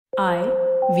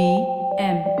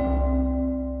IVM.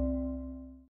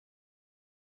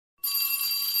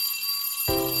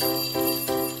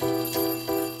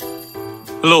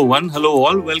 Hello, one. Hello,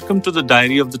 all. Welcome to the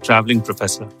Diary of the Traveling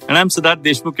Professor. And I'm Siddharth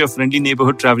Deshmukh, your friendly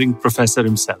neighborhood traveling professor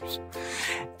himself.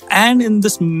 And in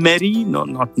this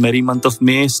not merry month of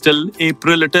May, still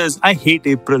April it is. I hate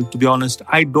April, to be honest.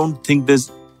 I don't think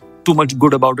there's too much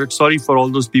good about it. Sorry for all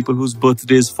those people whose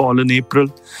birthdays fall in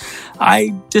April.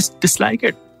 I just dislike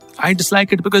it. I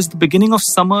dislike it because the beginning of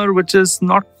summer, which is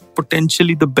not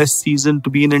potentially the best season to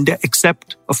be in India,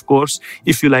 except, of course,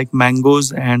 if you like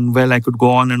mangoes. And well, I could go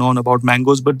on and on about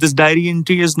mangoes, but this diary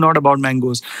entry is not about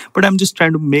mangoes. But I'm just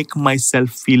trying to make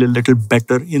myself feel a little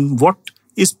better in what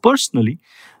is personally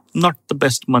not the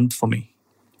best month for me.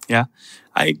 Yeah,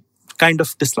 I kind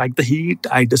of dislike the heat.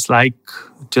 I dislike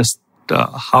just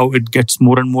how it gets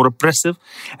more and more oppressive.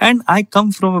 And I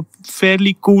come from a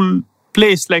fairly cool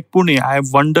place like Pune. I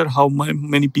wonder how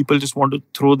many people just want to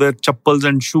throw their chappals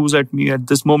and shoes at me at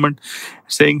this moment,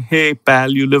 saying, hey,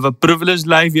 pal, you live a privileged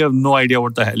life. You have no idea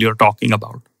what the hell you're talking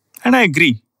about. And I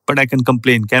agree, but I can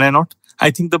complain, can I not?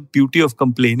 I think the beauty of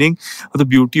complaining or the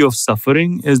beauty of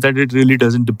suffering is that it really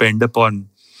doesn't depend upon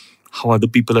how other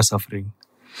people are suffering.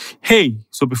 Hey,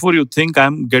 so before you think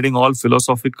I'm getting all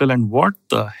philosophical and what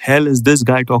the hell is this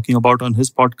guy talking about on his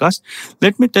podcast,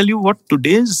 let me tell you what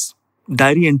today's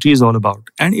diary entry is all about.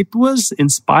 And it was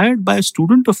inspired by a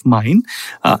student of mine,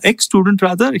 ex-student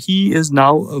rather. He is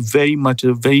now a very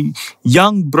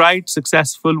young, bright,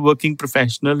 successful working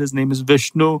professional. His name is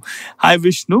Vishnu. Hi,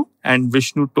 Vishnu. And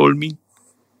Vishnu told me,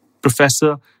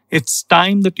 Professor, it's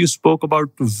time that you spoke about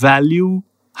value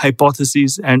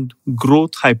hypotheses and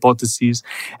growth hypotheses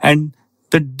and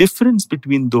the difference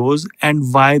between those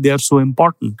and why they are so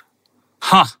important.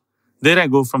 There I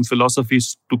go from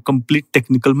philosophies to complete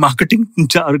technical marketing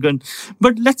jargon.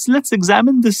 But let's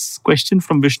examine this question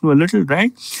from Vishnu a little,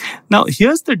 right? Now,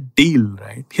 here's the deal,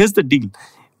 right? Here's the deal.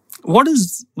 What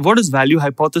is value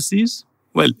hypothesis?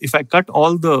 Well, if I cut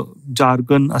all the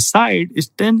jargon aside,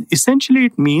 then essentially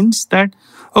it means that,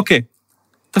 okay,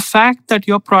 the fact that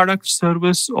your product,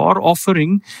 service, or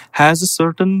offering has a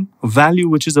certain value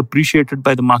which is appreciated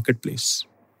by the marketplace,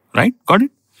 right? Got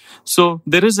it? So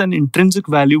there is an intrinsic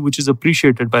value which is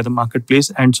appreciated by the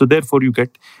marketplace, and so therefore you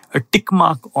get a tick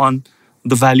mark on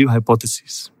the value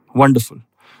hypothesis. Wonderful.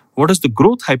 What is the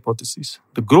growth hypothesis?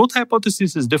 The growth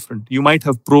hypothesis is different. You might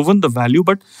have proven the value,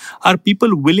 but are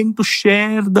people willing to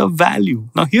share the value?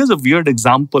 Now, here's a weird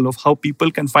example of how people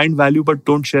can find value but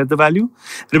don't share the value.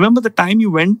 Remember the time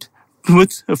you went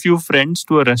with a few friends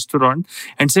to a restaurant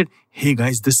and said, hey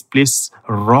guys, this place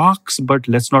rocks, but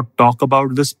let's not talk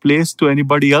about this place to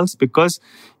anybody else because,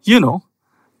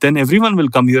 then everyone will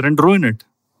come here and ruin it.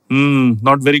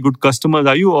 Not very good customers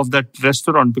are you of that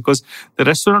restaurant, because the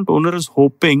restaurant owner is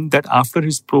hoping that after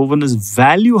he's proven his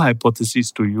value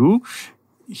hypothesis to you,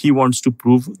 he wants to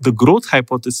prove the growth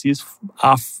hypothesis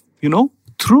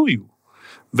through you.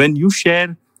 When you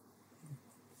share,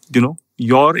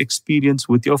 your experience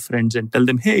with your friends and tell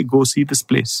them, hey, go see this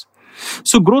place.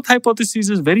 So growth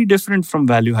hypothesis is very different from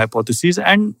value hypothesis,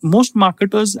 and most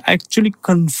marketers actually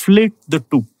conflate the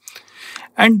two.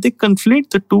 And they conflate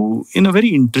the two in a very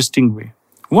interesting way.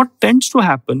 What tends to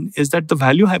happen is that the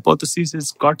value hypothesis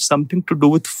has got something to do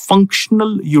with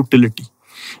functional utility.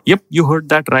 Yep, you heard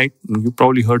that right. You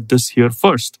probably heard this here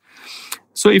first.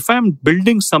 So if I'm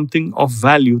building something of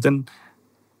value, then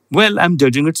I'm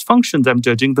judging its functions, I'm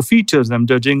judging the features, I'm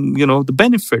judging, the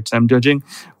benefits, I'm judging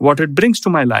what it brings to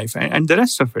my life and the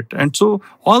rest of it. And so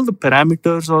all the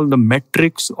parameters, all the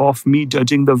metrics of me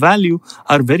judging the value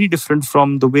are very different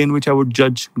from the way in which I would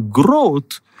judge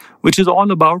growth, which is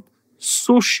all about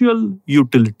social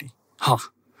utility.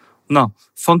 Now,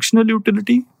 functional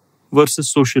utility versus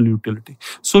social utility.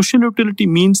 Social utility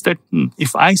means that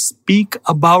if I speak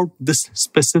about this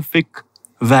specific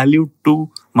value to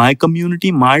my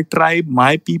community, my tribe,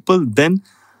 my people, then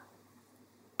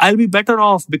I'll be better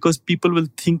off because people will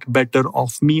think better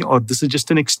of me, or this is just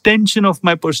an extension of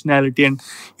my personality, and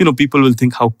people will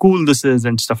think how cool this is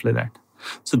and stuff like that.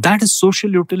 So that is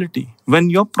social utility.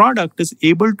 When your product is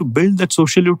able to build that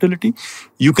social utility,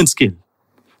 you can scale,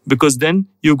 because then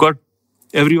you got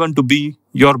everyone to be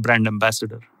your brand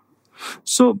ambassador.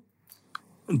 So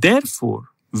therefore,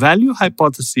 value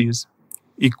hypothesis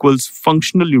equals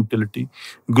functional utility.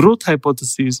 Growth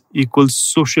hypothesis equals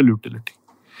social utility.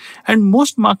 And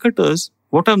most marketers,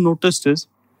 what I've noticed is,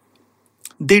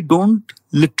 they don't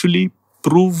literally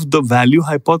prove the value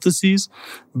hypothesis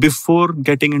before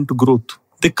getting into growth.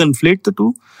 They conflate the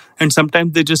two. And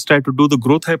sometimes they just try to do the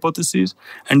growth hypothesis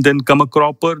and then come a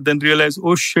cropper, then realize,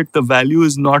 oh shit, the value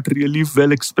is not really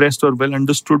well expressed or well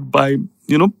understood by,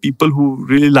 people who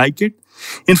really like it.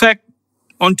 In fact,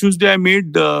 on Tuesday, I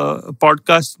made a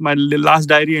podcast. My last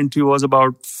diary entry was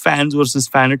about fans versus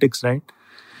fanatics, right?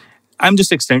 I'm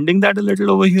just extending that a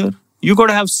little over here. You got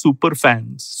to have super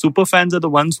fans. Super fans are the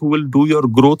ones who will do your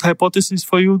growth hypothesis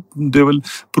for you. They will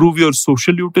prove your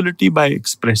social utility by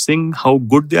expressing how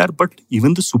good they are. But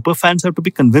even the super fans have to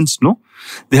be convinced, no?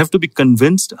 They have to be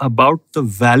convinced about the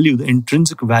value, the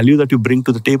intrinsic value that you bring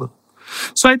to the table.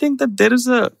 So I think that there is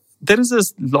a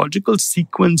logical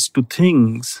sequence to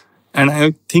things. And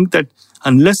I think that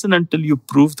unless and until you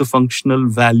prove the functional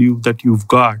value that you've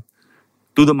got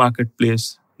to the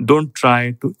marketplace, don't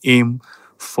try to aim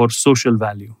for social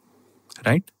value,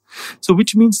 right? So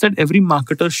which means that every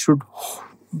marketer should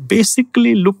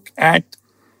basically look at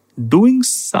doing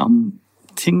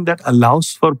something that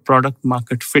allows for product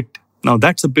market fit. Now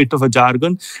that's a bit of a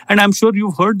jargon, and I'm sure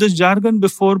you've heard this jargon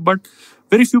before, but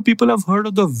very few people have heard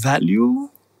of the value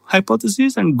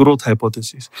hypothesis and growth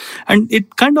hypothesis. And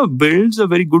it kind of builds a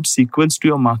very good sequence to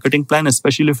your marketing plan,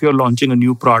 especially if you're launching a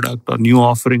new product or new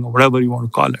offering or whatever you want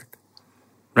to call it,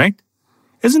 right?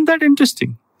 Isn't that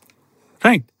interesting?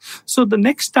 Right. So the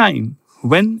next time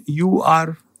when you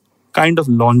are kind of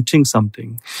launching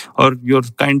something or you're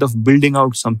kind of building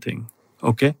out something,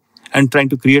 okay, and trying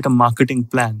to create a marketing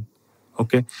plan,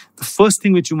 okay, the first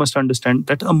thing which you must understand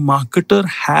that a marketer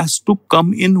has to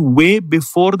come in way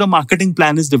before the marketing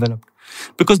plan is developed.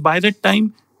 Because by that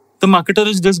time, the marketer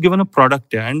is just given a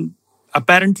product and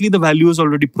apparently the value is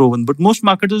already proven. But most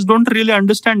marketers don't really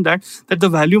understand that the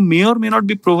value may or may not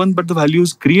be proven, but the value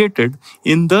is created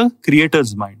in the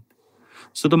creator's mind.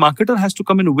 So the marketer has to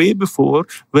come in way before,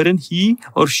 wherein he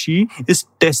or she is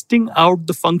testing out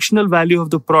the functional value of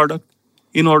the product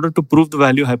in order to prove the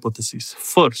value hypothesis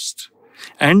first.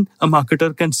 And a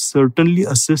marketer can certainly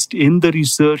assist in the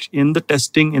research, in the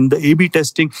testing, in the A/B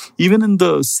testing, even in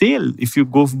the sale, if you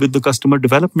go with the customer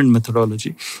development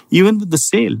methodology, even with the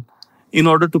sale, in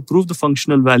order to prove the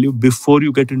functional value before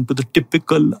you get into the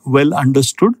typical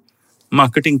well-understood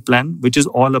marketing plan, which is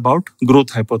all about growth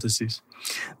hypothesis.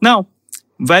 Now,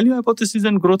 value hypothesis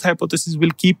and growth hypothesis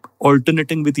will keep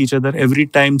alternating with each other. Every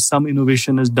time some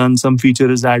innovation is done, some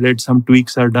feature is added, some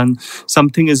tweaks are done,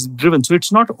 something is driven. So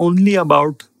it's not only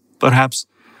about perhaps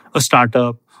a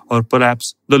startup or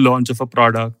perhaps the launch of a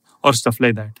product or stuff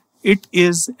like that. It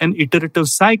is an iterative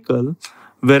cycle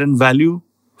wherein value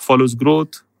follows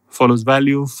growth, follows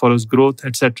value, follows growth,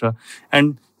 etc.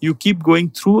 And you keep going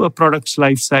through a product's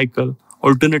life cycle,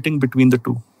 alternating between the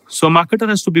two. So a marketer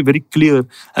has to be very clear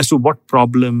as to what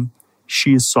problem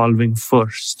she is solving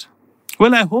first.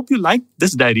 Well, I hope you liked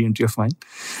this diary entry of mine.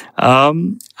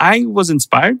 I was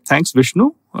inspired. Thanks,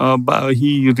 Vishnu.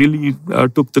 He really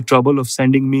took the trouble of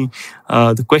sending me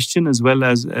the question as well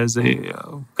as a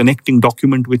connecting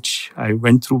document, which I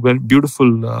went through. Very beautiful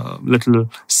little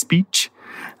speech,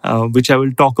 which I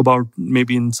will talk about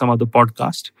maybe in some other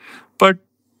podcast. But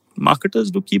marketers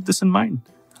do keep this in mind.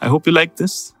 I hope you like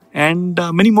this. And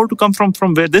many more to come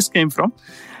from where this came from.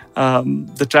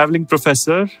 The Traveling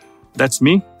Professor, that's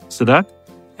me, Siddharth.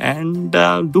 And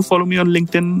do follow me on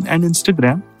LinkedIn and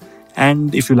Instagram.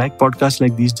 And if you like podcasts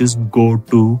like these, just go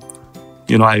to,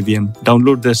 IVM.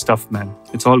 Download their stuff, man.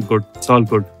 It's all good. It's all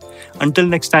good. Until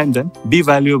next time then, be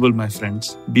valuable, my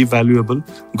friends. Be valuable.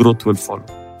 Growth will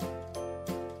follow.